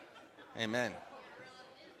Amen.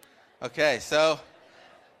 Okay, so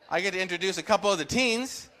I get to introduce a couple of the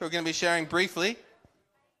teens who are going to be sharing briefly.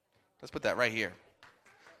 Let's put that right here.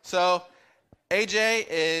 So AJ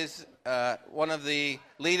is one of the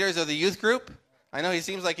leaders of the youth group. I know he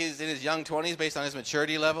seems like he's in his young 20s based on his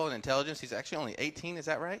maturity level and intelligence. He's actually only 18, is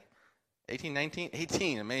that right? 18, 19?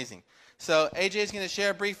 18, amazing. So AJ is going to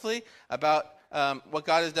share briefly about what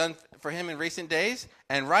God has done for him in recent days.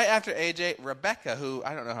 And right after AJ, Rebecca, who,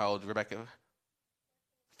 I don't know how old Rebecca,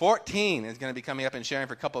 14, is going to be coming up and sharing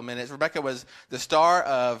for a couple of minutes. Rebecca was the star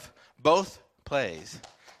of both plays.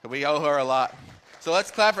 We owe her a lot. So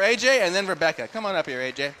let's clap for AJ and then Rebecca. Come on up here,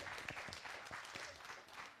 AJ.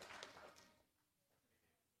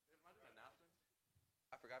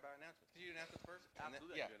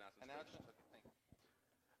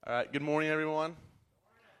 All right, good morning, everyone.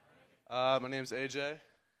 My name's AJ.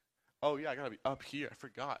 Oh, yeah, I got to be up here. I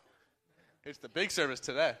forgot. It's the big service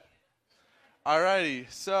today. All righty,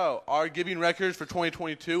 so our giving records for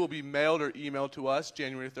 2022 will be mailed or emailed to us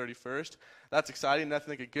January 31st. That's exciting.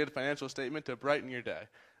 Nothing like a good financial statement to brighten your day.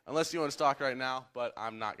 Unless you own stock right now, but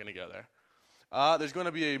I'm not going to go there. There's going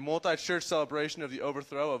to be a multi-church celebration of the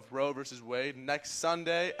overthrow of Roe versus Wade next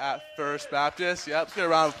Sunday at First Baptist. Yep, let's get a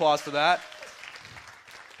round of applause for that.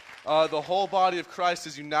 The whole body of Christ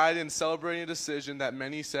is united in celebrating a decision that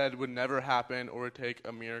many said would never happen or would take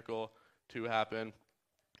a miracle to happen.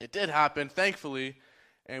 It did happen, thankfully,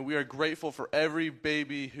 and we are grateful for every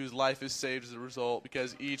baby whose life is saved as a result,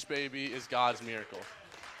 because each baby is God's miracle.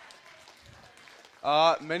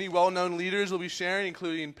 Many well-known leaders will be sharing,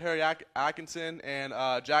 including Perry Atkinson and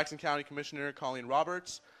Jackson County Commissioner Colleen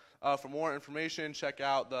Roberts. For more information, check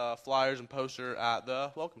out the flyers and poster at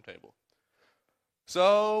the welcome table.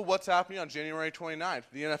 So, what's happening on January 29th?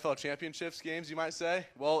 The NFL Championships games, you might say?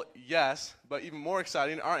 Well, yes, but even more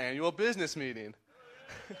exciting, our annual business meeting.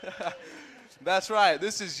 That's right.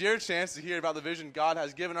 This is your chance to hear about the vision God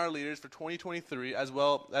has given our leaders for 2023, as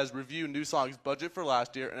well as review New Song's budget for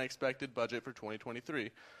last year and expected budget for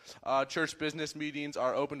 2023. Church business meetings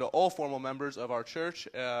are open to all formal members of our church,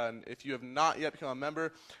 and if you have not yet become a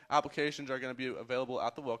member, applications are going to be available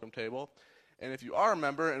at the welcome table. And if you are a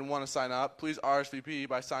member and want to sign up, please RSVP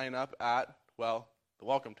by signing up at, well, the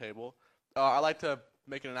welcome table. I'd like to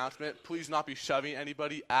make an announcement. Please not be shoving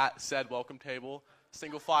anybody at said welcome table.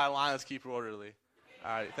 Single file line, let's keep it orderly.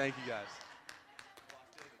 All right, thank you guys.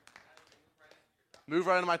 Move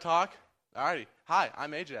right into my talk. All righty. Hi,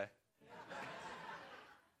 I'm AJ.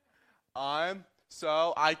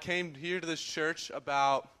 I came here to this church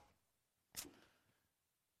I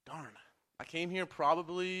came here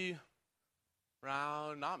probably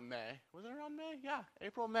around, not May. Was it around May? Yeah,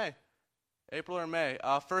 April or May.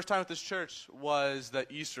 First time at this church was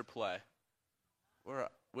the Easter play,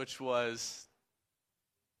 which was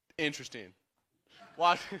interesting.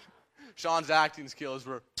 Sean's acting skills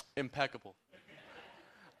were impeccable.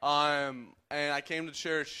 And I came to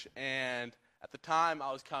church, and at the time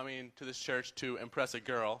I was coming to this church to impress a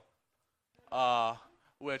girl,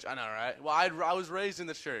 which I know, right? Well, I was raised in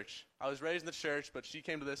the church. But she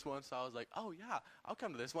came to this one, so I was like, oh yeah, I'll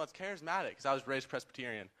come to this one. It's charismatic, because I was raised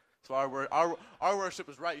Presbyterian. So our worship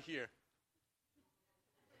was right here,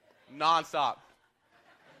 nonstop.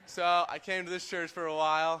 So I came to this church for a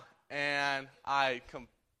while, and I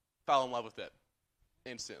fell in love with it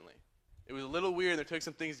instantly. It was a little weird. There took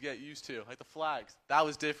some things to get used to, like the flags. That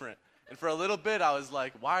was different. And for a little bit, I was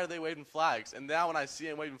like, why are they waving flags? And now when I see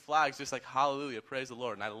them waving flags, just like, hallelujah, praise the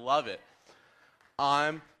Lord, and I love it.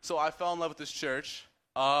 So I fell in love with this church,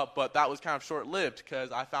 but that was kind of short-lived,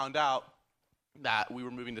 because I found out that we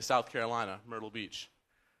were moving to South Carolina, Myrtle Beach,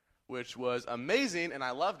 which was amazing, and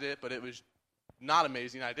I loved it, but it was not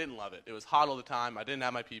amazing. I didn't love it. It was hot all the time. I didn't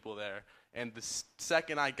have my people there, and the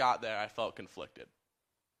second I got there, I felt conflicted.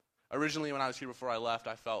 Originally, when I was here before I left,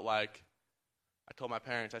 I felt like I told my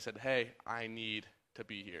parents, I said, hey, I need to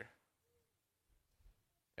be here.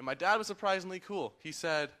 And my dad was surprisingly cool. He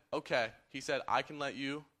said, okay. He said, I can let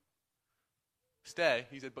you stay.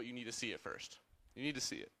 He said, but you need to see it first. You need to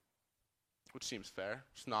see it, which seems fair.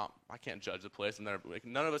 It's not, I can't judge the place.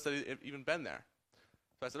 None of us had even been there.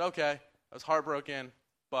 So I said, okay. I was heartbroken,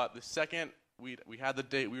 but the second we had the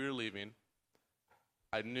date we were leaving,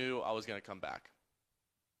 I knew I was going to come back.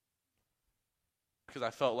 Because I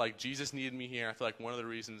felt like Jesus needed me here. I feel like one of the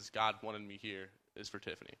reasons God wanted me here is for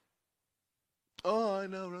Tiffany. Oh, I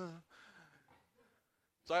know, right?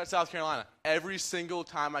 So I got South Carolina. Every single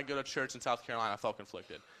time I go to church in South Carolina, I felt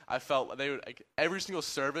conflicted. I felt every single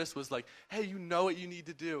service was like, hey, you know what you need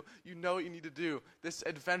to do. You know what you need to do. This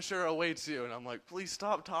adventure awaits you. And I'm like, please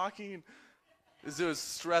stop talking. It was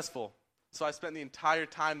stressful. So I spent the entire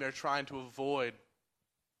time there trying to avoid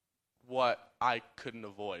what I couldn't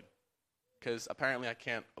avoid. Because apparently I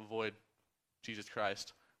can't avoid Jesus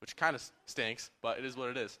Christ, which kind of stinks, but it is what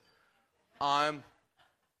it is.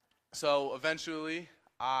 So eventually,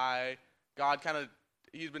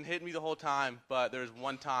 he's been hitting me the whole time, but there was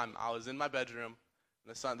one time I was in my bedroom,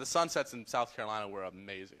 and the sunsets in South Carolina were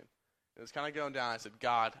amazing. It was kind of going down. I said,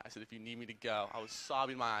 God, if you need me to go, I was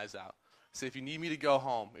sobbing my eyes out. I said, if you need me to go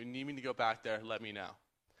home, if you need me to go back there, let me know.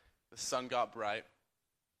 The sun got bright,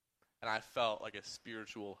 and I felt like a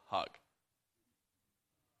spiritual hug.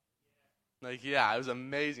 It was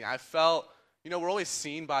amazing. I felt, we're always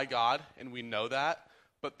seen by God, and we know that.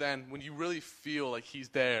 But then when you really feel like he's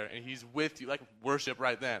there and he's with you, like worship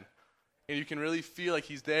right then, and you can really feel like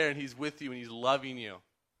he's there and he's with you and he's loving you.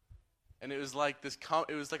 And it was like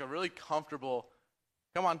it was like a really comfortable,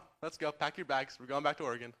 come on, let's go, pack your bags, we're going back to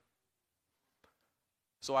Oregon.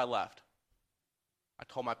 So I left. I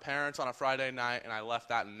told my parents on a Friday night, and I left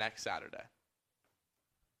that next Saturday.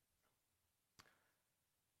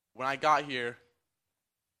 When I got here,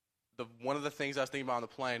 one of the things I was thinking about on the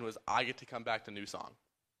plane was I get to come back to New Song.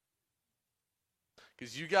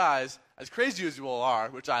 Because you guys, as crazy as you all are,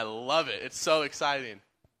 which I love it, it's so exciting,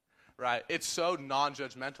 right? It's so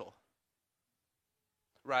non-judgmental,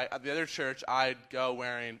 right? At the other church, I'd go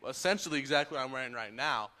wearing essentially exactly what I'm wearing right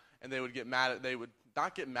now, and they would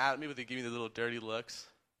not get mad at me, but they give me the little dirty looks,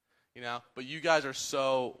 But you guys are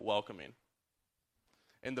so welcoming.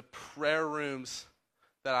 In the prayer rooms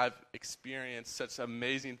that I've experienced such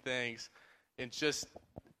amazing things in just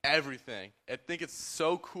everything. I think it's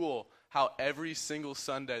so cool how every single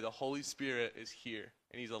Sunday the Holy Spirit is here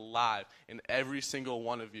and he's alive in every single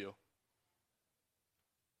one of you.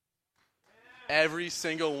 Every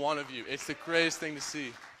single one of you. It's the greatest thing to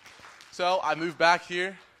see. So I moved back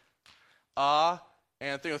here, and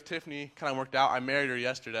the thing with Tiffany kind of worked out. I married her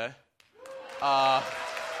yesterday.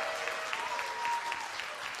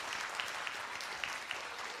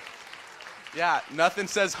 Yeah, nothing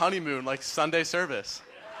says honeymoon like Sunday service.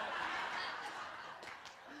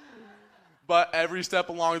 But every step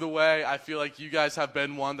along the way, I feel like you guys have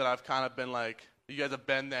been one that I've kind of been like, you guys have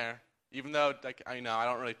been there. Even though, I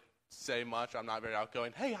don't really say much. I'm not very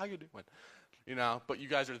outgoing. Hey, how you doing? But you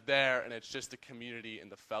guys are there, and it's just the community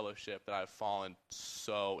and the fellowship that I've fallen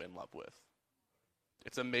so in love with.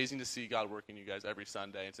 It's amazing to see God working you guys every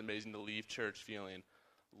Sunday. It's amazing to leave church feeling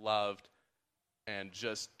loved and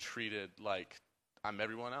just treated like I'm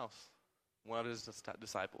everyone else, one of his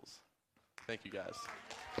disciples. Thank you, guys.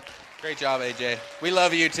 Great job, AJ. We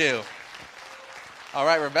love you, too. All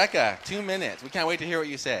right, Rebecca, 2 minutes. We can't wait to hear what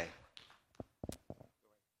you say.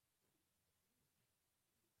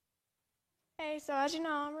 Hey, so as you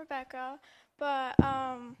know, I'm Rebecca, but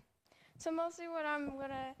so mostly what I'm going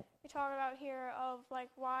to be talking about here of,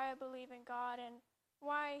 why I believe in God and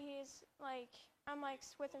why I'm,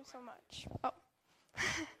 with him so much. Oh.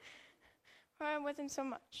 Why I'm with him so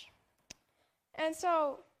much. And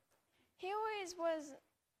so, he always was,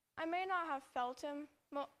 I may not have felt him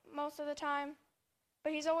most of the time,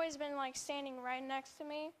 but he's always been, standing right next to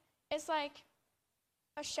me. It's like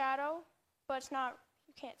a shadow, but it's not,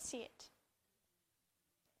 you can't see it.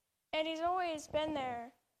 And he's always been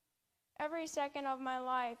there every second of my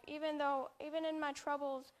life, even in my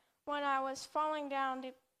troubles, when I was falling down,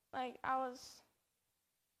 I was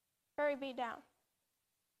very beat down.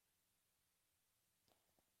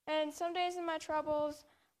 And some days in my troubles,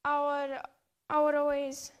 I would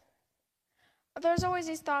always, there's always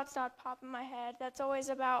these thoughts that pop in my head that's always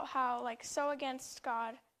about how, so against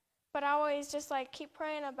God. But I always just, keep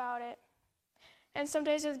praying about it. And some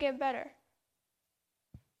days it would get better.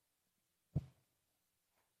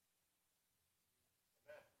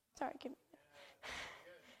 Sorry,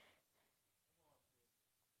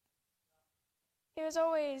 He was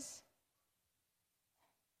always,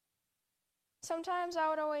 sometimes I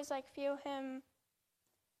would always feel him,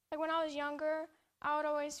 when I was younger, I would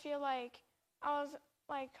always feel like I was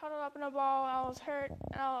cuddled up in a ball, I was hurt,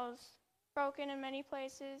 and I was broken in many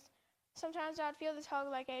places. Sometimes I'd feel this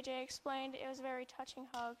hug like AJ explained. It was a very touching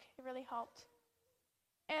hug. It really helped.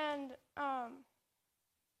 And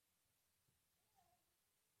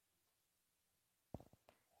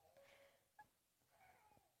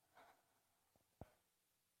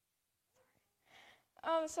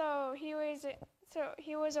so he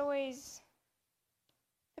was always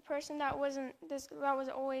the person that was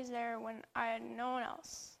always there when I had no one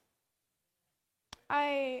else.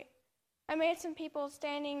 I made some people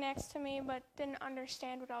standing next to me but didn't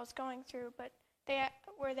understand what I was going through, but they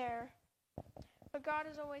were there. But God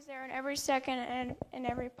is always there in every second and in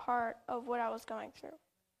every part of what I was going through.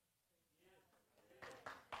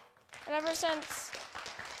 And ever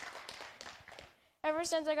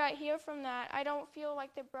since I got healed from that, I don't feel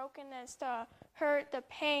like the brokenness, the hurt, the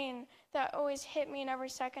pain that always hit me in every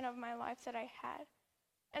second of my life that I had.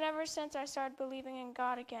 And ever since I started believing in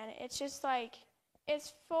God again, it's just like,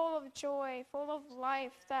 it's full of joy, full of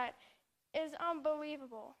life that is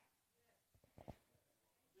unbelievable.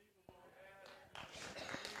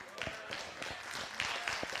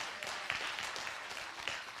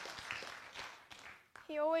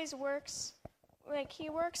 He always works, he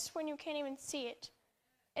works when you can't even see it.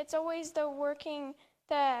 It's always the working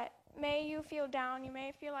that may you feel down, you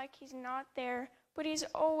may feel like he's not there, but he's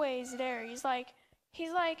always there. He's like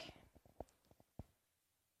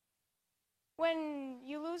when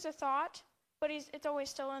you lose a thought, but it's always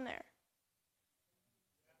still in there.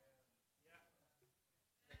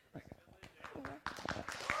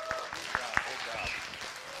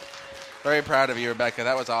 Very proud of you, Rebecca.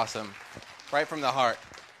 That was awesome. Right from the heart.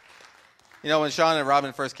 You know, when Sean and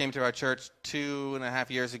Robin first came to our church 2.5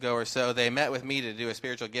 years ago or so, they met with me to do a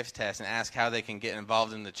spiritual gifts test and ask how they can get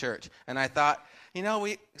involved in the church. And I thought, you know,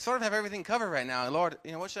 we sort of have everything covered right now. And Lord,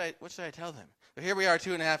 you know, what should I tell them? But here we are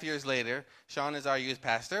 2.5 years later. Sean is our youth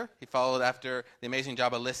pastor. He followed after the amazing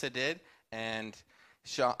job Alyssa did. And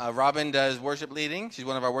Robin does worship leading. She's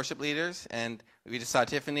one of our worship leaders. And we just saw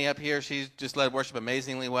Tiffany up here. She's just led worship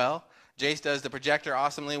amazingly well. Jace does the projector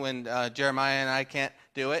awesomely when Jeremiah and I can't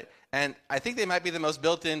do it. And I think they might be the most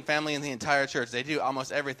built-in family in the entire church. They do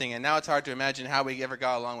almost everything. And now it's hard to imagine how we ever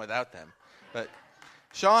got along without them. But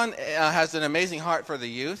Sean has an amazing heart for the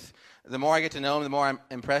youth. The more I get to know him, the more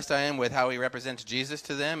impressed I am with how he represents Jesus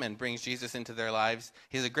to them and brings Jesus into their lives.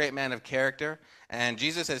 He's a great man of character, and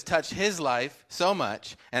Jesus has touched his life so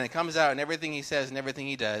much, and it comes out in everything he says and everything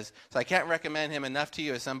he does. So I can't recommend him enough to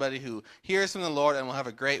you as somebody who hears from the Lord and will have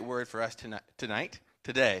a great word for us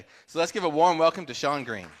today. So let's give a warm welcome to Sean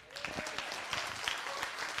Green.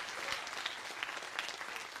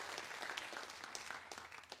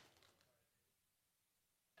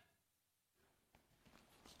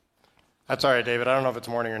 That's all right, David. I don't know if it's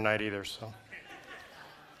morning or night either. So, all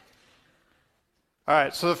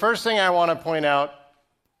right. So the first thing I want to point out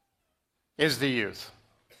is the youth.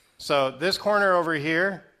 So this corner over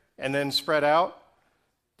here and then spread out,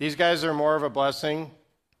 these guys are more of a blessing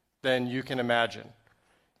than you can imagine.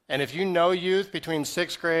 And if you know youth between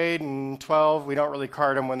 6th grade and 12, we don't really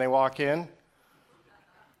card them when they walk in.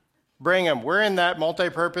 Bring them. We're in that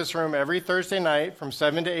multi-purpose room every Thursday night from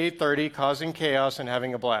 7 to 8:30, causing chaos and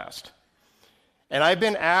having a blast. And I've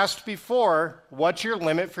been asked before, what's your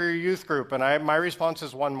limit for your youth group? And my response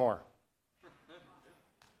is one more.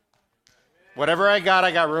 Whatever I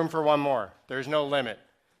got room for one more. There's no limit.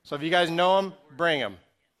 So if you guys know them, bring them.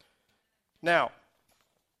 Now,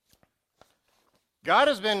 God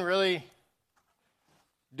has been really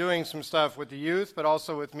doing some stuff with the youth, but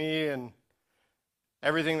also with me and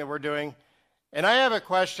everything that we're doing. And I have a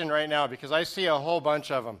question right now because I see a whole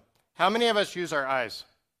bunch of them. How many of us use our eyes?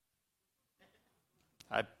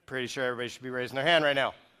 I'm pretty sure everybody should be raising their hand right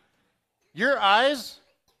now. Your eyes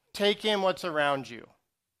take in what's around you.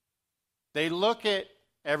 They look at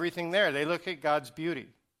everything there. They look at God's beauty.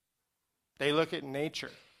 They look at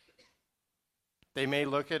nature. They may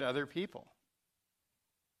look at other people.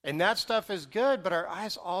 And that stuff is good, but our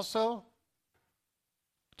eyes also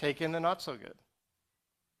take in the not so good.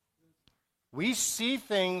 We see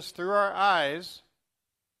things through our eyes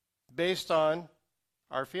based on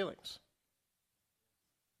our feelings,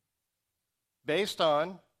 based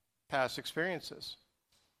on past experiences,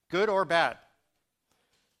 good or bad.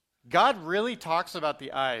 God really talks about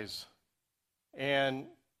the eyes. And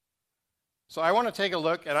so I want to take a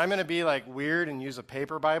look, and I'm going to be like weird and use a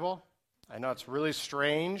paper Bible. I know it's really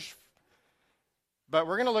strange, but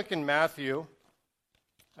we're going to look in Matthew,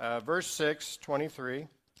 verse 6, 23.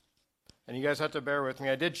 And you guys have to bear with me.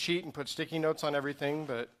 I did cheat and put sticky notes on everything,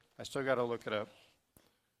 but I still got to look it up.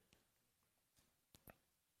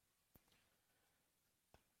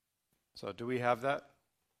 So do we have that?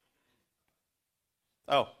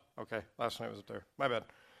 Oh, okay. Last night was up there. My bad.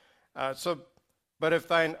 But if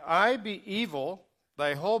thine eye be evil,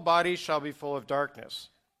 thy whole body shall be full of darkness.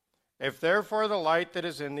 If therefore the light that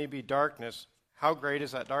is in thee be darkness, how great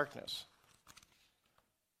is that darkness?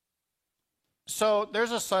 So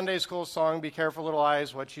there's a Sunday school song, Be Careful Little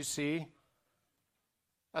Eyes, What You See.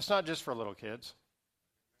 That's not just for little kids.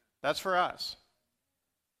 That's for us.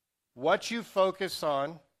 What you focus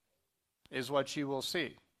on is what you will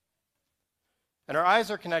see. And our eyes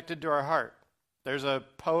are connected to our heart. There's a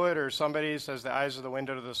poet or somebody who says the eyes are the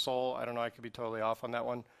window to the soul. I don't know, I could be totally off on that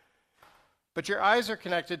one. But your eyes are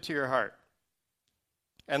connected to your heart.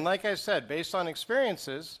 And like I said, based on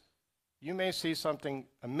experiences, you may see something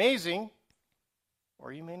amazing,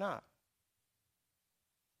 or you may not.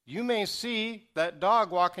 You may see that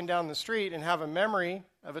dog walking down the street and have a memory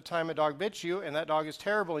of a time a dog bit you, and that dog is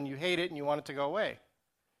terrible, and you hate it, and you want it to go away.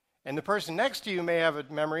 And the person next to you may have a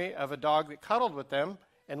memory of a dog that cuddled with them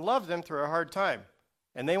and loved them through a hard time,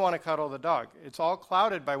 and they want to cuddle the dog. It's all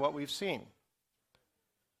clouded by what we've seen.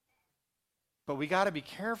 But we got to be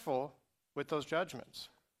careful with those judgments.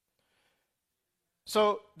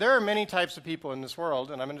 So there are many types of people in this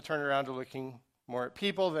world, and I'm going to turn around to looking more at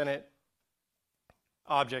people than at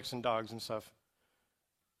objects and dogs and stuff.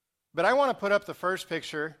 But I want to put up the first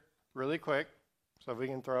picture really quick, so if we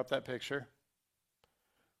can throw up that picture.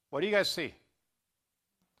 What do you guys see?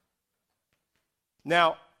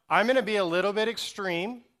 Now, I'm going to be a little bit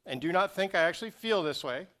extreme, and do not think I actually feel this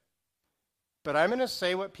way, but I'm going to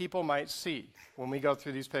say what people might see when we go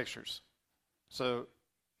through these pictures. So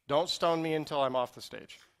don't stone me until I'm off the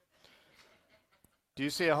stage. Do you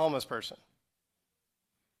see a homeless person?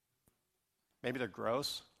 Maybe they're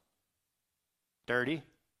gross, dirty.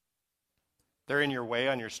 They're in your way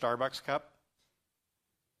on your Starbucks cup.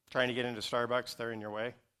 Trying to get into Starbucks, they're in your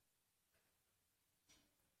way.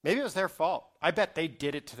 Maybe it was their fault. I bet they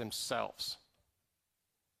did it to themselves.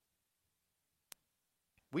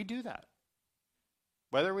 We do that.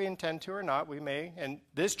 Whether we intend to or not, we may. And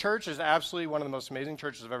this church is absolutely one of the most amazing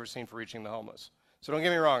churches I've ever seen for reaching the homeless. So don't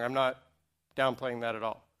get me wrong, I'm not downplaying that at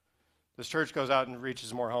all. This church goes out and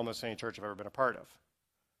reaches more homeless than any church I've ever been a part of.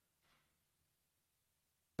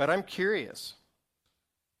 But I'm curious.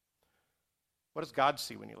 What does God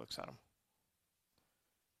see when he looks at them?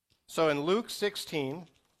 So in Luke 16,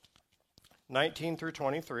 19 through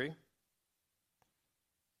 23,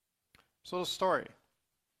 it's a little story.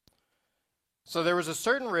 So there was a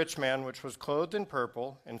certain rich man which was clothed in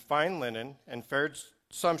purple and fine linen and fared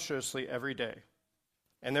sumptuously every day.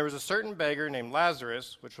 And there was a certain beggar named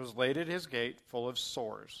Lazarus which was laid at his gate full of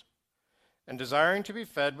sores, and desiring to be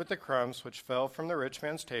fed with the crumbs which fell from the rich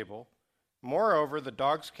man's table. Moreover, the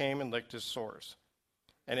dogs came and licked his sores.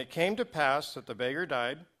 And it came to pass that the beggar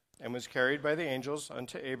died and was carried by the angels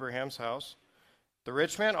unto Abraham's house. The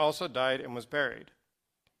rich man also died and was buried.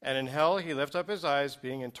 And in hell he lift up his eyes,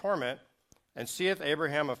 being in torment, and seeth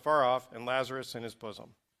Abraham afar off and Lazarus in his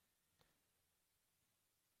bosom.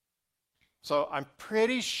 So I'm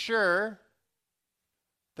pretty sure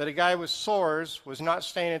that a guy with sores was not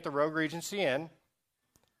staying at the Rogue Regency Inn,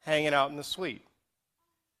 hanging out in the suite.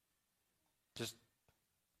 Just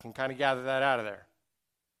can kind of gather that out of there.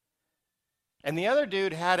 And the other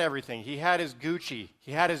dude had everything. He had his Gucci.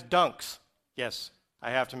 He had his Dunks. Yes, I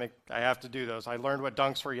have to do those. I learned what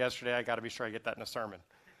Dunks were yesterday. I got to be sure I get that in a sermon.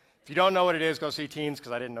 If you don't know what it is, go see Teens,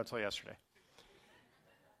 because I didn't know till yesterday.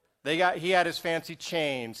 He had his fancy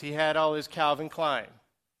chains. He had all his Calvin Klein.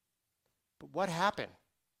 But what happened?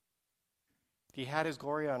 He had his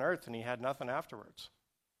glory on earth, and he had nothing afterwards.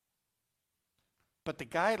 But the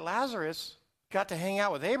guy, Lazarus, got to hang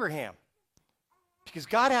out with Abraham, because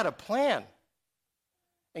God had a plan.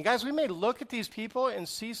 And guys, we may look at these people and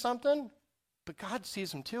see something, but God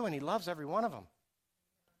sees them too, and he loves every one of them.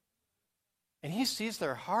 And he sees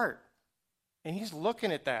their heart, and he's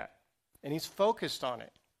looking at that, and he's focused on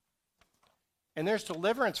it. And there's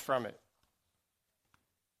deliverance from it.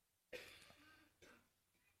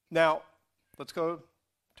 Now, let's go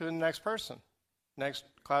to the next person. Next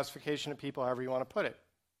classification of people, however you want to put it.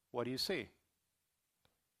 What do you see?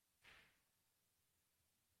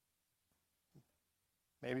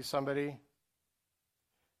 Maybe somebody,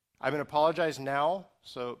 I'm going to apologize now,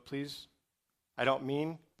 so please, I don't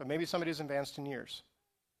mean, but maybe somebody's advanced in years.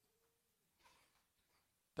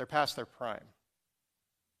 They're past their prime.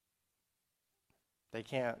 They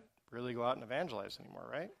can't really go out and evangelize anymore,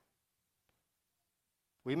 right?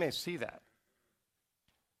 We may see that.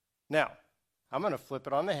 Now, I'm going to flip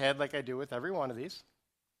it on the head like I do with every one of these.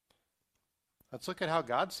 Let's look at how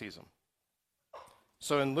God sees them.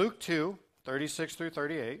 So in Luke 2, 36 through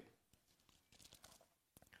 38,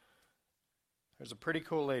 there's a pretty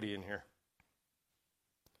cool lady in here.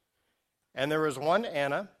 And there was one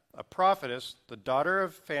Anna, a prophetess, the daughter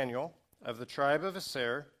of Phanuel, of the tribe of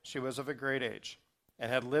Aser. She was of a great age, and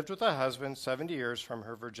had lived with a husband 70 years from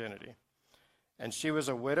her virginity. And she was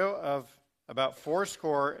a widow of about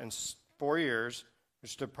 84 years,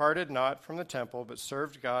 which departed not from the temple, but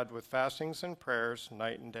served God with fastings and prayers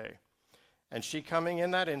night and day. And she coming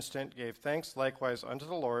in that instant gave thanks likewise unto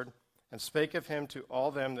the Lord, and spake of him to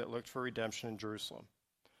all them that looked for redemption in Jerusalem.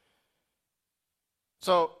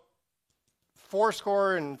 So,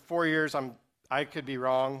 84 years, I could be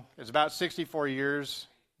wrong. It's about 64 years.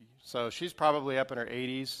 So she's probably up in her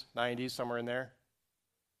 80s, 90s, somewhere in there.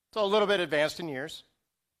 So a little bit advanced in years.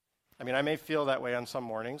 I mean, I may feel that way on some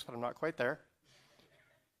mornings, but I'm not quite there.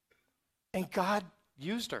 And God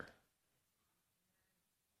used her.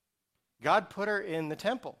 God put her in the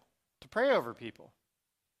temple to pray over people,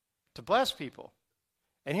 to bless people.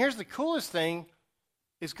 And here's the coolest thing,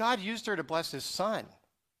 is God used her to bless his son.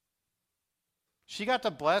 She got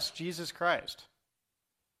to bless Jesus Christ.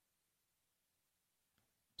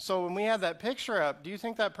 So when we have that picture up, do you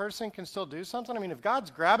think that person can still do something? I mean, if God's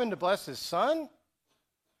grabbing to bless his son,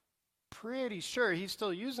 pretty sure he's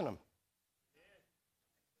still using them.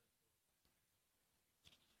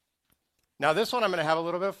 Now this one I'm going to have a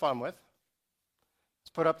little bit of fun with. Let's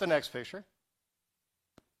put up the next picture.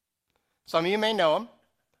 Some of you may know him.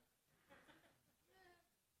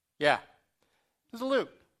 Yeah. This is Luke.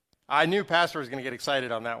 I knew Pastor was going to get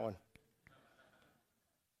excited on that one.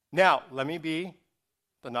 Now, let me be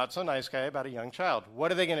the not-so-nice guy about a young child.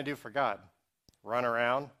 What are they going to do for God? Run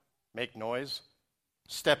around, make noise,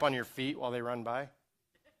 step on your feet while they run by,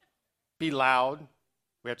 be loud.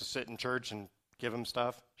 We have to sit in church and give them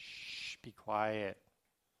stuff. Shh, be quiet.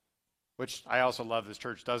 Which I also love this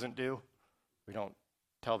church doesn't do. We don't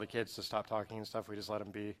tell the kids to stop talking and stuff. We just let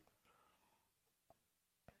them be.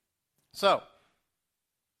 So,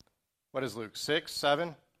 what is Luke? 6,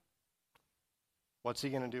 7? What's he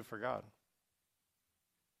going to do for God?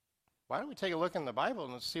 Why don't we take a look in the Bible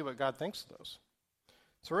and let's see what God thinks of those.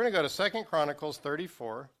 So we're going to go to 2 Chronicles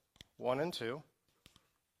 34, 1 and 2.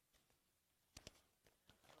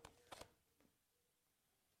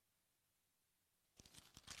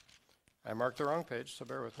 I marked the wrong page, so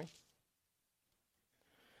bear with me.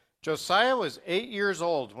 Josiah was 8 years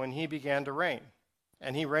old when he began to reign,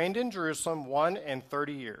 and he reigned in Jerusalem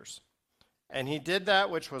 31 years. And he did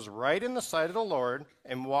that which was right in the sight of the Lord,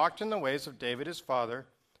 and walked in the ways of David his father,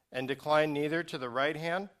 and declined neither to the right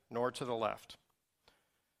hand nor to the left.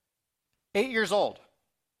 8 years old.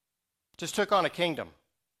 Just took on a kingdom.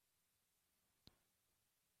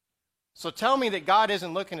 So tell me that God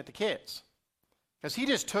isn't looking at the kids, because he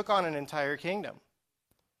just took on an entire kingdom.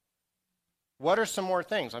 What are some more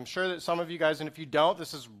things? I'm sure that some of you guys, and if you don't,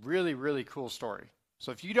 this is really, really cool story.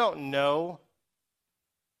 So if you don't know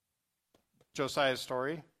Josiah's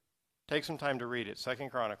story, take some time to read it. 2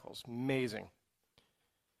 Chronicles. Amazing.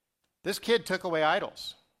 This kid took away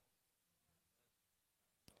idols.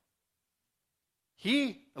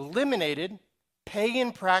 He eliminated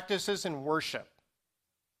pagan practices in worship.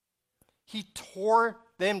 He tore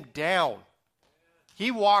them down. He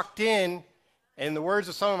walked in, in the words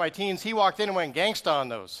of some of my teens, he walked in and went gangsta on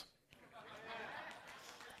those.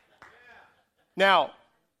 Now,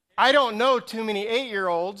 I don't know too many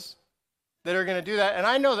 8-year-olds that are going to do that, and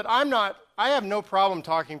I know that I have no problem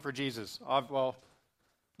talking for Jesus. Well,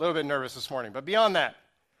 a little bit nervous this morning, but beyond that.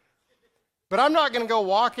 But I'm not going to go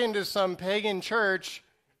walk into some pagan church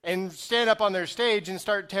and stand up on their stage and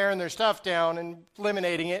start tearing their stuff down and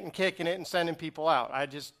eliminating it and kicking it and sending people out. I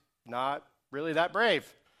just not really that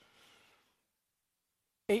brave.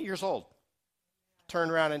 8 years old.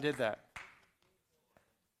 Turned around and did that.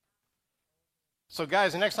 So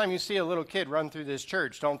guys, the next time you see a little kid run through this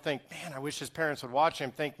church, don't think, man, I wish his parents would watch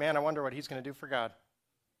him. Think, man, I wonder what he's going to do for God.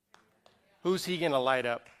 Who's he going to light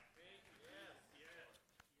up?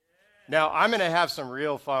 Now, I'm going to have some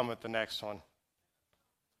real fun with the next one.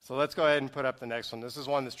 So let's go ahead and put up the next one. This is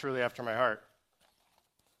one that's truly after my heart.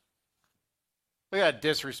 Look at that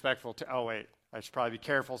disrespectful. Oh, wait. I should probably be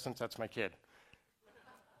careful since that's my kid.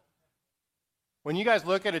 When you guys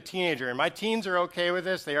look at a teenager, and my teens are okay with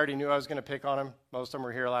this. They already knew I was going to pick on them. Most of them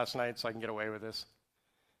were here last night, so I can get away with this.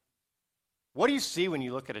 What do you see when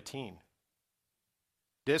you look at a teen?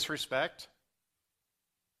 Disrespect?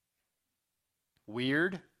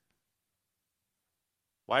 Weird?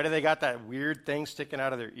 Why do they got that weird thing sticking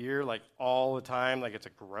out of their ear like all the time, like it's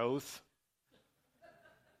a growth?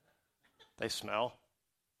 They smell.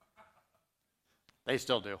 They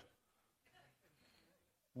still do.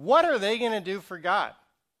 What are they going to do for God?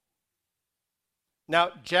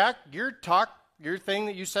 Now, Jack, your thing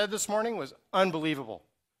that you said this morning was unbelievable.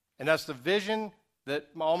 And that's the vision that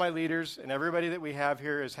all my leaders and everybody that we have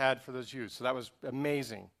here has had for those youth. So that was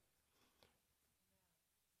amazing.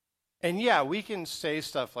 And yeah, we can say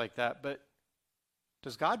stuff like that, but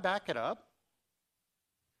does God back it up?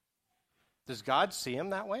 Does God see him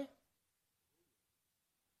that way?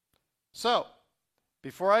 So,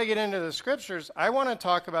 before I get into the scriptures, I want to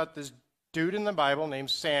talk about this dude in the Bible named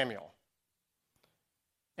Samuel.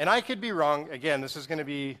 And I could be wrong. Again, this is going to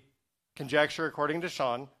be conjecture according to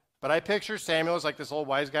Sean, but I picture Samuel as like this old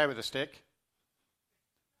wise guy with a stick.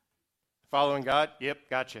 Following God? Yep,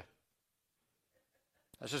 gotcha.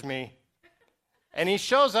 That's just me. And he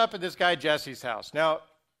shows up at this guy Jesse's house. Now,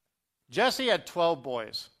 Jesse had 12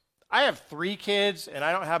 boys. I have 3 kids, and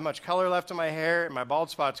I don't have much color left in my hair, and my bald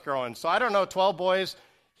spot's growing. So I don't know, 12 boys,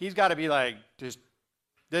 he's got to be like, just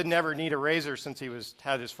didn't ever need a razor since he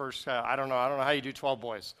had his first, I don't know how you do 12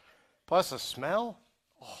 boys. Plus the smell.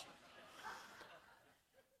 Oh.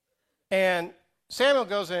 And Samuel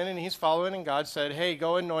goes in, and he's following, and God said, hey,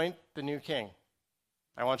 go anoint the new king.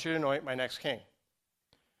 I want you to anoint my next king.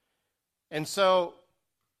 And so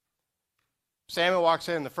Samuel walks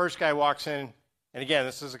in, the first guy walks in, and again,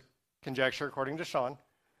 this is a conjecture according to Sean.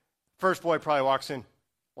 First boy probably walks in,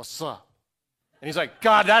 what's up? And he's like,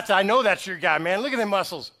 God, I know that's your guy, man. Look at them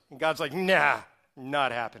muscles. And God's like, nah,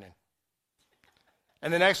 not happening.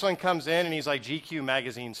 And the next one comes in, and he's like GQ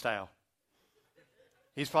magazine style.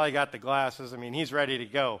 He's probably got the glasses. I mean, he's ready to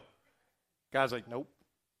go. God's like, nope,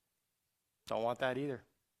 don't want that either.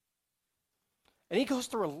 And he goes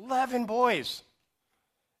through 11 boys.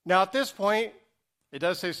 Now, at this point, it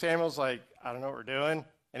does say Samuel's like, I don't know what we're doing.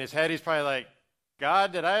 In his head, he's probably like,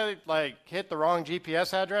 God, did I hit the wrong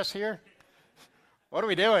GPS address here? What are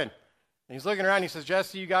we doing? And he's looking around. He says,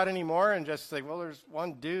 Jesse, you got any more? And Jesse's like, well, there's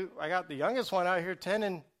one dude. I got the youngest one out here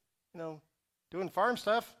tending, doing farm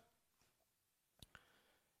stuff.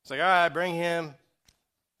 It's like, all right, bring him.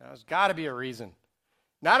 There's got to be a reason.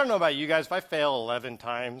 Now, I don't know about you guys. If I fail 11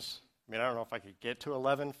 times, I don't know if I could get to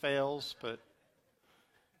 11 fails, but.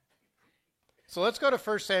 So let's go to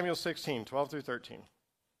 1 Samuel 16, 12 through 13.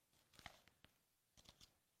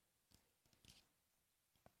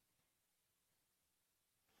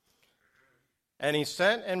 And he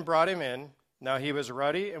sent and brought him in. Now he was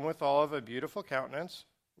ruddy and withal of a beautiful countenance,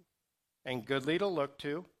 and goodly to look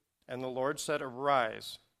to. And the Lord said,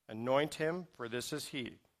 arise, anoint him, for this is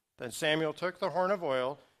he. Then Samuel took the horn of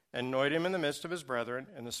oil and anointed him in the midst of his brethren,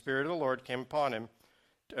 and the Spirit of the Lord came upon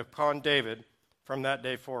David from that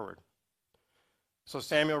day forward. So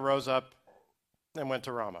Samuel rose up and went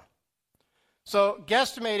to Ramah. So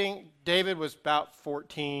guesstimating, David was about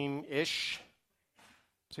 14-ish.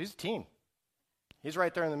 So he's a teen. He's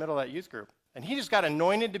right there in the middle of that youth group. And he just got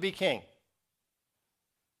anointed to be king.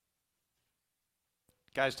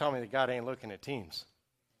 Guys tell me that God ain't looking at teens.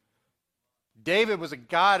 David was a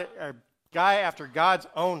guy after God's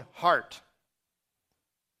own heart.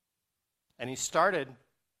 And he started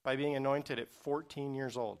by being anointed at 14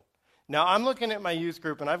 years old. Now, I'm looking at my youth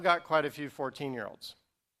group, and I've got quite a few 14-year-olds.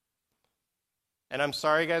 And I'm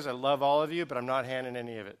sorry, guys, I love all of you, but I'm not handing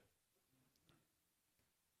any of it.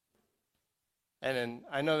 And then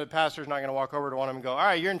I know the pastor's not going to walk over to one of them and go, all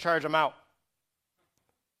right, you're in charge, I'm out.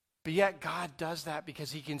 But yet God does that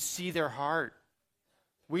because he can see their heart.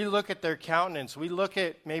 We look at their countenance. We look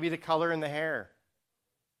at maybe the color in the hair.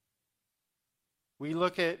 We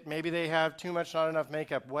look at maybe they have too much, not enough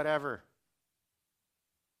makeup, whatever.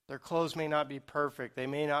 Their clothes may not be perfect. They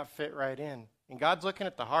may not fit right in. And God's looking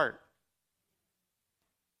at the heart.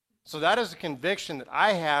 So that is a conviction that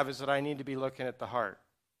I have, is that I need to be looking at the heart.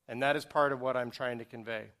 And that is part of what I'm trying to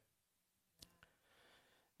convey.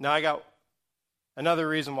 Now I got another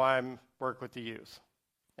reason why I work with the youth.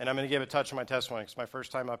 And I'm going to give a touch of my testimony. It's my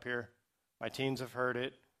first time up here. My teens have heard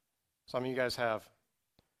it. Some of you guys have.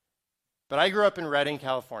 But I grew up in Redding,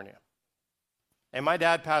 California. And my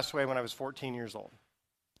dad passed away when I was 14 years old.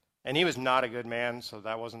 And he was not a good man, so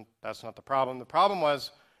that's not the problem. The problem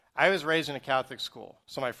was I was raised in a Catholic school.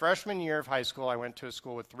 So my freshman year of high school, I went to a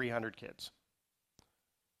school with 300 kids.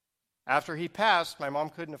 After he passed, my mom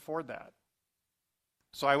couldn't afford that.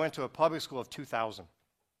 So I went to a public school of 2,000.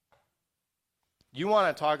 You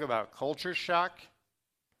want to talk about culture shock?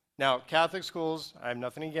 Now, Catholic schools, I have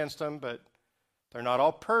nothing against them, but they're not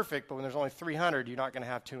all perfect. But when there's only 300, you're not going to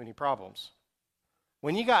have too many problems.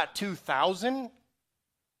 When you got 2,000,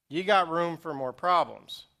 you got room for more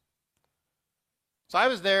problems. So I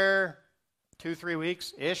was there 2-3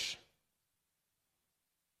 weeks-ish,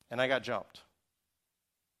 and I got jumped.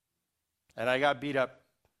 And I got beat up,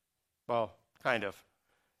 well, kind of.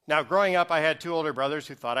 Now, growing up, I had 2 older brothers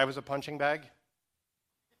who thought I was a punching bag.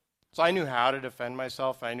 So I knew how to defend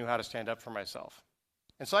myself, and I knew how to stand up for myself.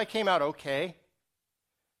 And so I came out okay.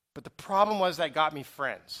 But the problem was that got me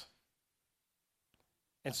friends.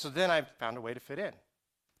 And so then I found a way to fit in.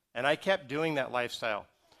 And I kept doing that lifestyle.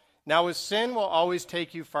 Now, with sin will always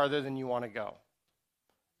take you farther than you want to go.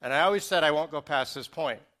 And I always said I won't go past this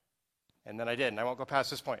point. And then I did. And I won't go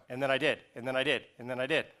past this point. And then I did. And then I did. And then I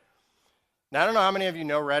did. Now, I don't know how many of you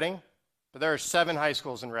know Redding, but there are 7 high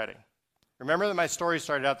schools in Redding. Remember that my story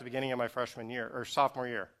started out at the beginning of my freshman year, or sophomore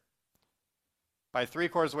year. By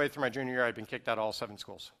 3/4 of the way through my junior year, I'd been kicked out of all 7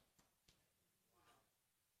 schools.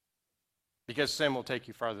 Because sin will take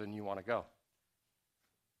you farther than you want to go.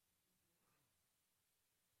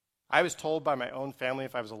 I was told by my own family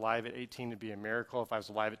if I was alive at 18 it'd be a miracle. If I was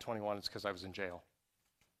alive at 21, it's because I was in jail.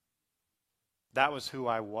 That was who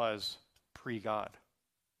I was pre-God.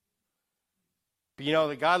 But you know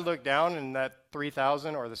that God looked down in that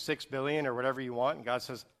 3,000 or the 6 billion or whatever you want, and God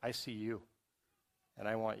says, I see you, and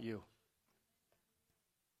I want you.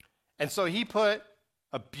 And so he put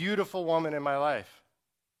a beautiful woman in my life.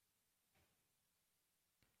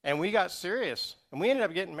 And we got serious, and we ended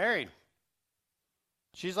up getting married.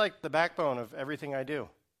 She's like the backbone of everything I do.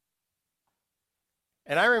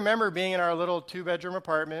 And I remember being in our little 2-bedroom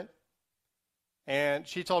apartment, and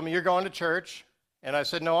she told me, you're going to church. And I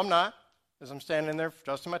said, no, I'm not, as I'm standing there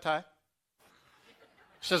adjusting my tie.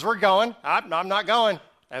 She says, we're going. I'm not going,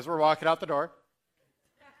 as we're walking out the door.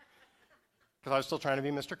 Because I was still trying to be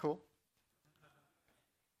Mr. Cool.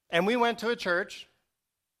 And we went to a church,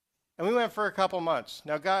 and we went for a couple months.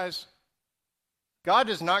 Now, guys, God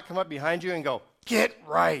does not come up behind you and go, get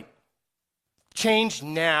right. Change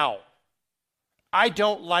now. I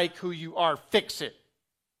don't like who you are. Fix it.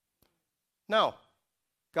 No.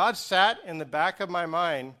 God sat in the back of my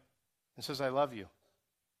mind and says, I love you.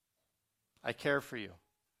 I care for you.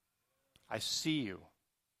 I see you.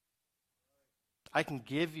 I can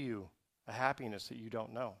give you a happiness that you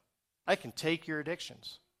don't know. I can take your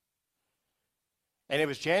addictions. And it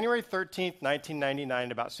was January 13th, 1999,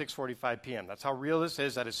 at about 6:45 p.m. That's how real this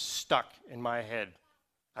is. That is stuck in my head.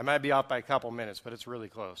 I might be off by a couple minutes, but it's really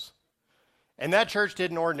close. And that church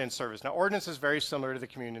did an ordinance service. Now, ordinance is very similar to the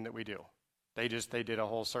communion that we do. They did a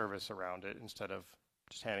whole service around it instead of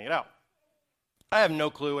just handing it out. I have no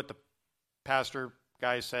clue what the pastor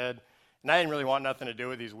guy said, and I didn't really want nothing to do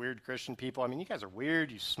with these weird Christian people. I mean, you guys are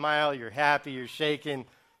weird. You smile. You're happy. You're shaking.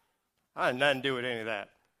 I had nothing to do with any of that.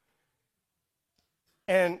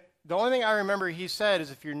 And the only thing I remember he said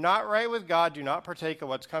is, if you're not right with God, do not partake of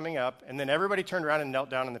what's coming up. And then everybody turned around and knelt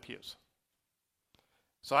down in the pews.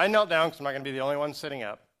 So I knelt down because I'm not going to be the only one sitting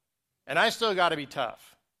up. And I still got to be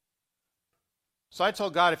tough. So I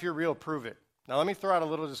told God, if you're real, prove it. Now let me throw out a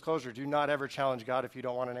little disclosure. Do not ever challenge God if you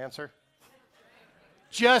don't want an answer.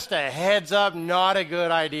 Just a heads up, not a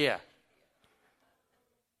good idea.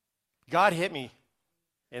 God hit me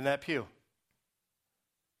in that pew.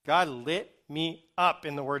 God lit me up,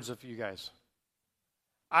 in the words of you guys.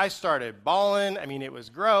 I started bawling. I mean, it was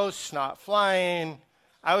gross, snot flying.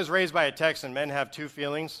 I was raised by a Texan. Men have two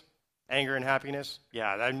feelings, anger and happiness.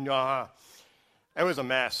 Yeah, it was a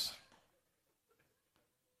mess.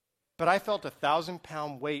 But I felt a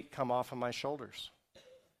 1,000-pound weight come off of my shoulders.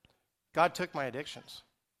 God took my addictions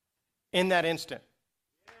in that instant.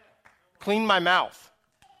 Cleaned my mouth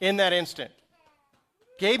in that instant.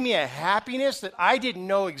 Gave me a happiness that I didn't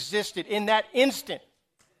know existed in that instant.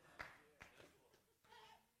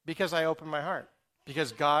 Because I opened my heart.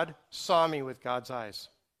 Because God saw me with God's eyes.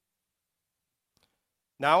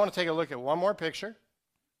 Now I want to take a look at one more picture.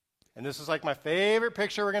 And this is like my favorite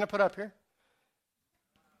picture we're going to put up here.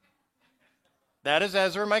 That is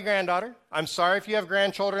Ezra, my granddaughter. I'm sorry if you have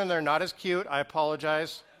grandchildren, they're not as cute. I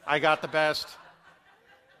apologize. I got the best.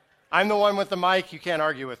 I'm the one with the mic. You can't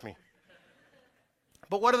argue with me.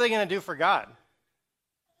 But what are they going to do for God?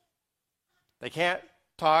 They can't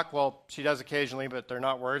talk. Well, she does occasionally, but they're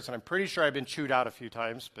not words. And I'm pretty sure I've been chewed out a few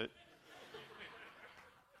times. But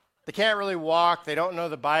they can't really walk. They don't know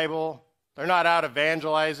the Bible. They're not out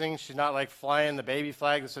evangelizing. She's not like flying the baby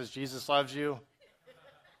flag that says Jesus loves you.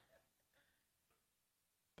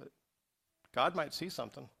 But God might see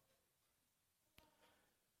something.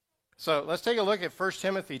 So let's take a look at 1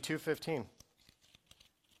 Timothy 2:15.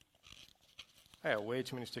 I have way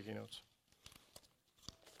too many sticky notes.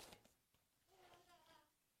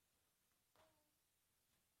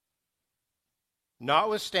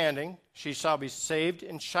 Notwithstanding, she shall be saved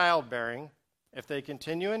in childbearing if they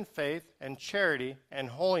continue in faith and charity and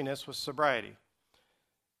holiness with sobriety.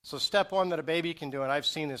 So step one that a baby can do, and I've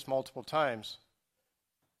seen this multiple times,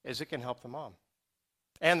 is it can help the mom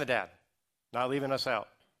and the dad, not leaving us out.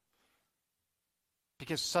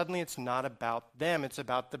 Because suddenly it's not about them, it's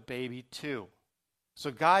about the baby too. So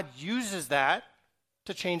God uses that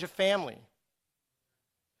to change a family.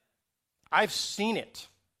 I've seen it.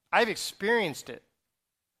 I've experienced it.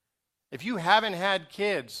 If you haven't had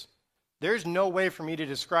kids, there's no way for me to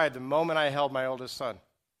describe the moment I held my oldest son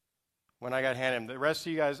when I got handed him. The rest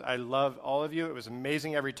of you guys, I love all of you. It was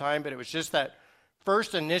amazing every time, but it was just that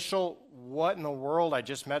first initial, what in the world, I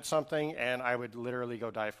just met something, and I would literally go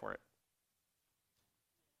die for it.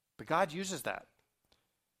 But God uses that.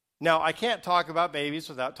 Now, I can't talk about babies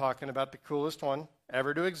without talking about the coolest one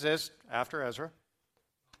ever to exist after Ezra.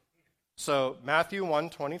 So, Matthew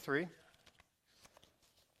 1:23.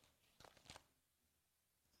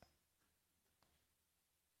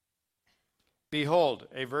 Behold,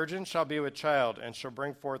 a virgin shall be with child, and shall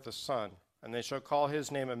bring forth a son, and they shall call his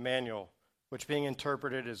name Emmanuel, which being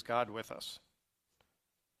interpreted is God with us.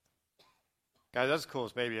 Guys, that's the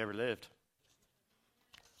coolest baby ever lived.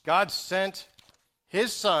 God sent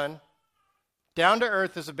his son down to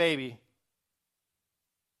earth as a baby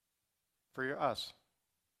for us,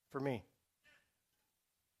 for me.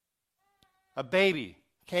 A baby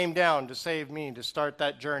came down to save me, to start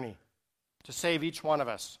that journey, to save each one of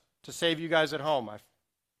us, to save you guys at home. I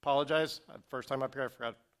apologize. First time up here, I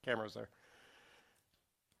forgot the camera was there.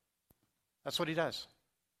 That's what he does.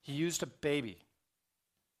 He used a baby.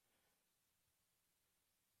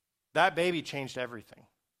 That baby changed everything.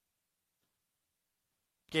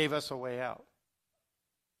 Gave us a way out.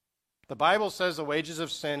 The Bible says the wages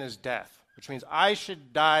of sin is death, which means I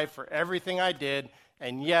should die for everything I did,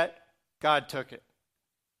 and yet God took it.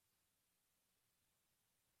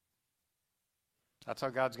 That's how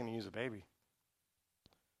God's going to use a baby.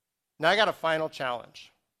 Now I got a final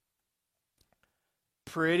challenge.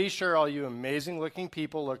 Pretty sure all you amazing looking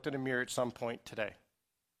people looked at a mirror at some point today.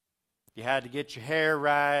 You had to get your hair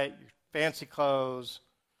right, your fancy clothes,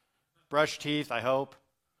 brush teeth, I hope.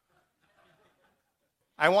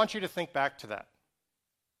 I want you to think back to that.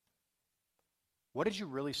 What did you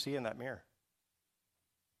really see in that mirror?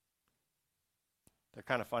 They're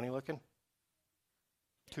kind of funny looking?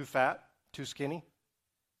 Too fat? Too skinny?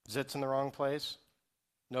 Zits in the wrong place?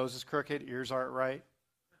 Nose is crooked? Ears aren't right?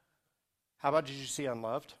 How about did you see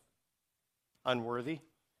unloved? Unworthy?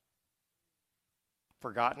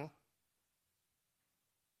 Forgotten?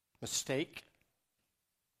 Mistake?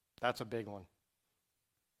 That's a big one.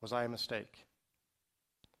 Was I a mistake?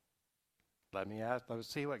 Let's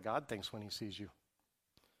see what God thinks when he sees you.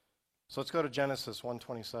 So let's go to Genesis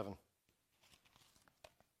 1:27.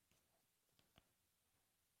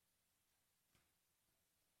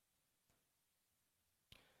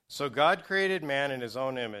 So God created man in his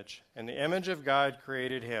own image. In the image of God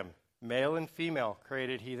created him. Male and female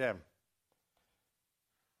created he them.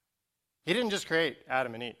 He didn't just create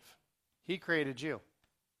Adam and Eve. He created you.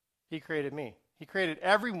 He created me. He created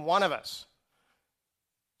every one of us.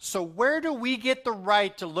 So where do we get the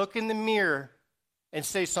right to look in the mirror and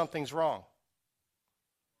say something's wrong?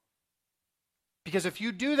 Because if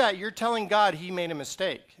you do that, you're telling God he made a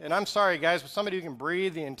mistake. And I'm sorry, guys, but somebody who can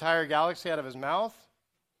breathe the entire galaxy out of his mouth,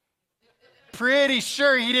 pretty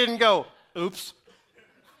sure he didn't go, oops.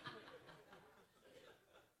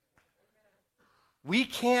 We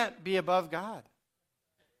can't be above God.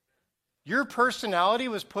 Your personality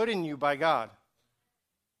was put in you by God.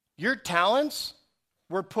 Your talents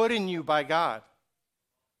were put in you by God.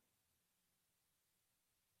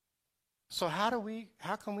 So how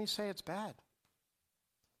can we say it's bad?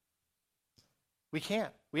 We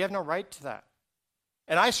can't. We have no right to that.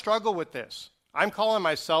 And I struggle with this. I'm calling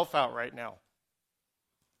myself out right now.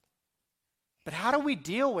 But how do we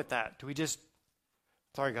deal with that? Do we just,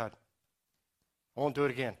 sorry, God, I won't do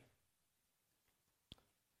it again.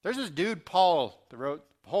 There's this dude, Paul, that wrote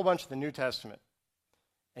a whole bunch of the New Testament.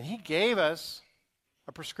 And he gave us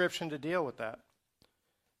a prescription to deal with that.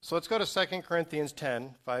 So let's go to 2 Corinthians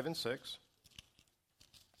 10, 5 and 6.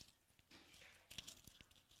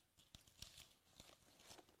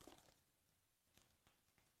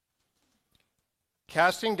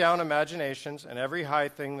 Casting down imaginations and every high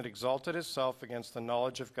thing that exalted itself against the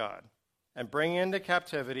knowledge of God, and bringing into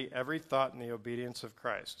captivity every thought in the obedience of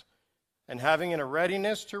Christ, and having in a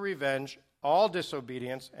readiness to revenge all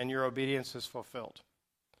disobedience, and your obedience is fulfilled.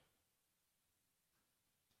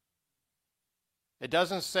 It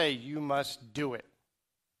doesn't say you must do it.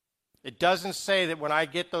 It doesn't say that when I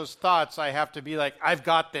get those thoughts, I have to be like, I've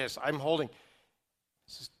got this, I'm holding. It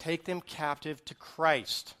says, take them captive to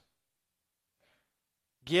Christ.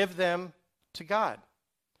 Give them to God.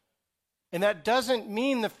 And that doesn't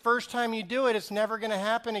mean the first time you do it, it's never going to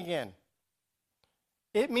happen again.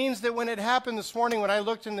 It means that when it happened this morning, when I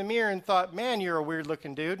looked in the mirror and thought, man, you're a weird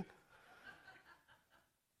looking dude,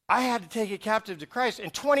 I had to take it captive to Christ.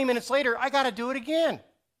 And 20 minutes later, I got to do it again.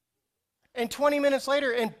 And 20 minutes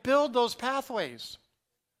later, and build those pathways.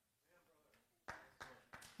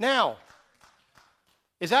 Now,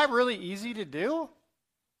 is that really easy to do?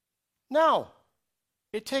 No.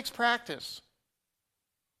 It takes practice.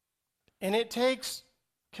 And it takes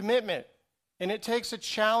commitment. And it takes a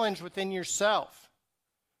challenge within yourself.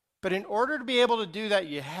 But in order to be able to do that,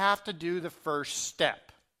 you have to do the first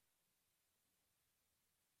step.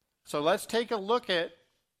 So let's take a look at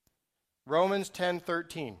Romans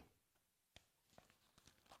 10:13.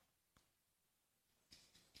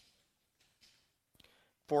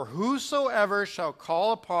 For whosoever shall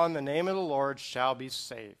call upon the name of the Lord shall be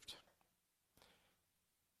saved.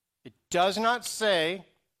 does not say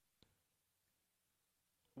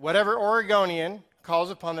whatever Oregonian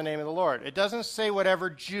calls upon the name of the Lord. It doesn't say whatever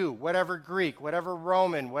Jew, whatever Greek, whatever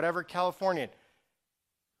Roman, whatever Californian,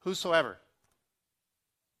 whosoever.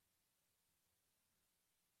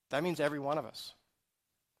 That means every one of us.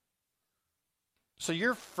 So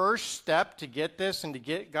your first step to get this and to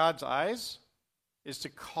get God's eyes is to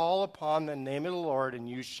call upon the name of the Lord and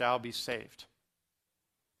you shall be saved.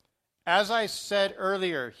 As I said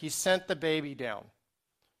earlier, he sent the baby down.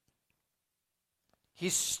 He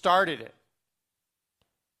started it.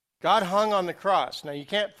 God hung on the cross. Now, you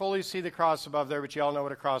can't fully see the cross above there, but you all know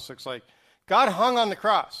what a cross looks like. God hung on the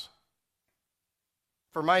cross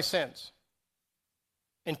for my sins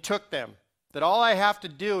and took them. That all I have to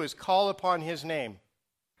do is call upon his name,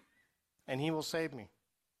 and he will save me.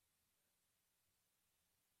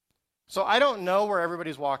 So I don't know where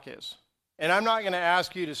everybody's walk is. And I'm not going to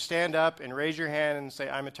ask you to stand up and raise your hand and say,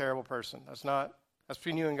 I'm a terrible person. That's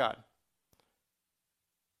between you and God.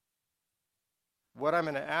 What I'm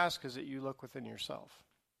going to ask is that you look within yourself.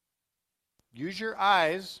 Use your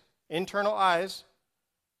eyes, internal eyes.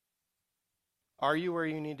 Are you where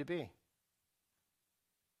you need to be?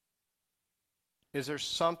 Is there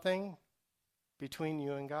something between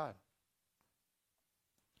you and God?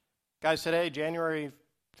 Guys, today, January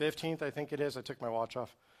 15th, I think it is. I took my watch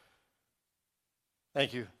off.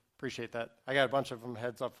 Thank you. Appreciate that. I got a bunch of them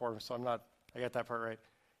heads up for me, so I got that part right.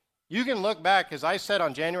 You can look back, as I said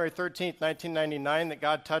on January 13th, 1999, that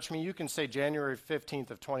God touched me. You can say January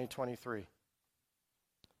 15th of 2023.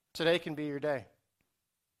 Today can be your day.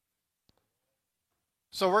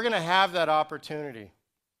 So we're going to have that opportunity.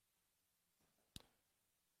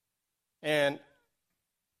 And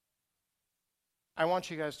I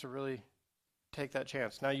want you guys to really take that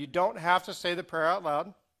chance. Now, you don't have to say the prayer out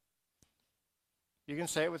loud. You can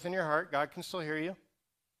say it within your heart. God can still hear you.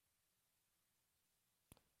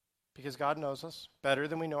 Because God knows us better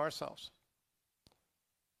than we know ourselves.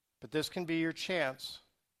 But this can be your chance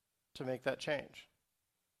to make that change.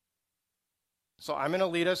 So I'm going to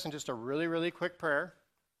lead us in just a really, really quick prayer.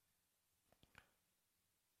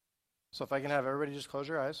 So if I can have everybody just close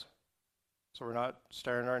your eyes. So we're not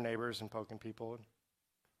staring at our neighbors and poking people.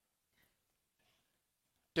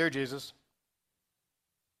 Dear Jesus,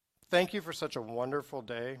 thank you for such a wonderful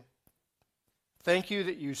day. Thank you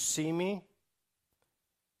that you see me,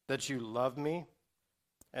 that you love me,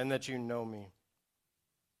 and that you know me.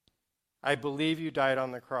 I believe you died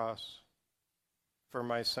on the cross for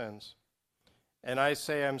my sins. And I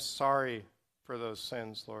say I'm sorry for those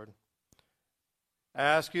sins, Lord. I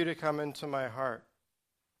ask you to come into my heart.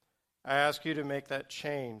 I ask you to make that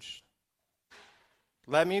change.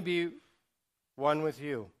 Let me be one with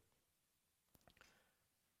you.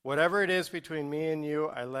 Whatever it is between me and you,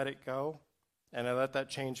 I let it go, and I let that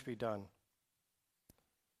change be done.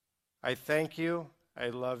 I thank you, I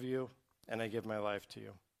love you, and I give my life to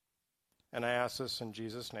you. And I ask this in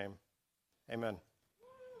Jesus' name. Amen.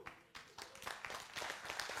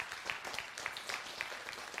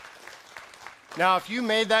 Now, if you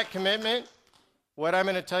made that commitment, what I'm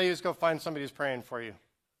going to tell you is go find somebody who's praying for you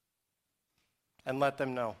and let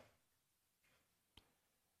them know.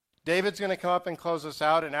 David's going to come up and close us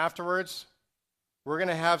out, and afterwards, we're going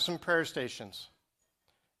to have some prayer stations.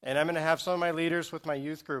 And I'm going to have some of my leaders with my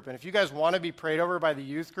youth group. And if you guys want to be prayed over by the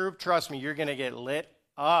youth group, trust me, you're going to get lit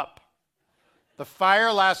up. The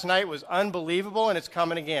fire last night was unbelievable, and it's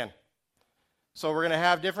coming again. So we're going to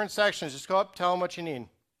have different sections. Just go up, tell them what you need.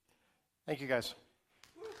 Thank you, guys.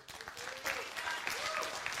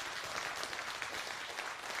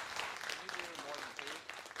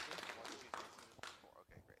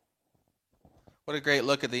 What a great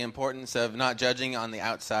look at the importance of not judging on the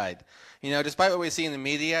outside. You know, despite what we see in the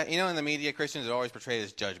media, in the media, Christians are always portrayed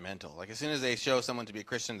as judgmental. Like, as soon as they show someone to be a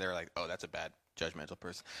Christian, they're like, oh, that's a bad, judgmental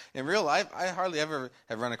person. In real life, I hardly ever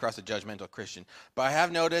have run across a judgmental Christian. But I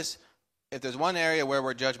have noticed, if there's one area where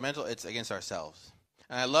we're judgmental, it's against ourselves.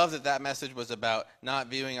 And I love that message was about not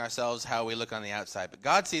viewing ourselves how we look on the outside. But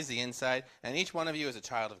God sees the inside, and each one of you is a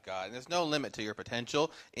child of God. And there's no limit to your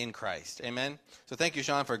potential in Christ. Amen? So thank you,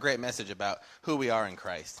 Sean, for a great message about who we are in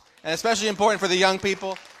Christ. And especially important for the young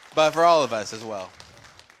people, but for all of us as well.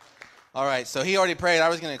 All right, so he already prayed. I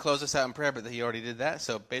was going to close this out in prayer, but he already did that.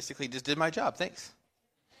 So basically just did my job. Thanks.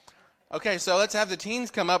 Okay, so let's have the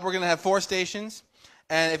teens come up. We're going to have 4 stations.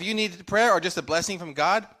 And if you need prayer or just a blessing from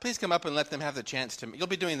God, please come up and let them have the chance to. You'll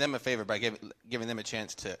be doing them a favor by giving them a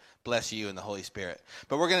chance to bless you in the Holy Spirit.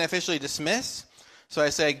 But we're going to officially dismiss. So I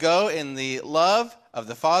say, go in the love of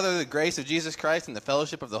the Father, the grace of Jesus Christ, and the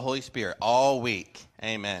fellowship of the Holy Spirit all week.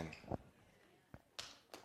 Amen.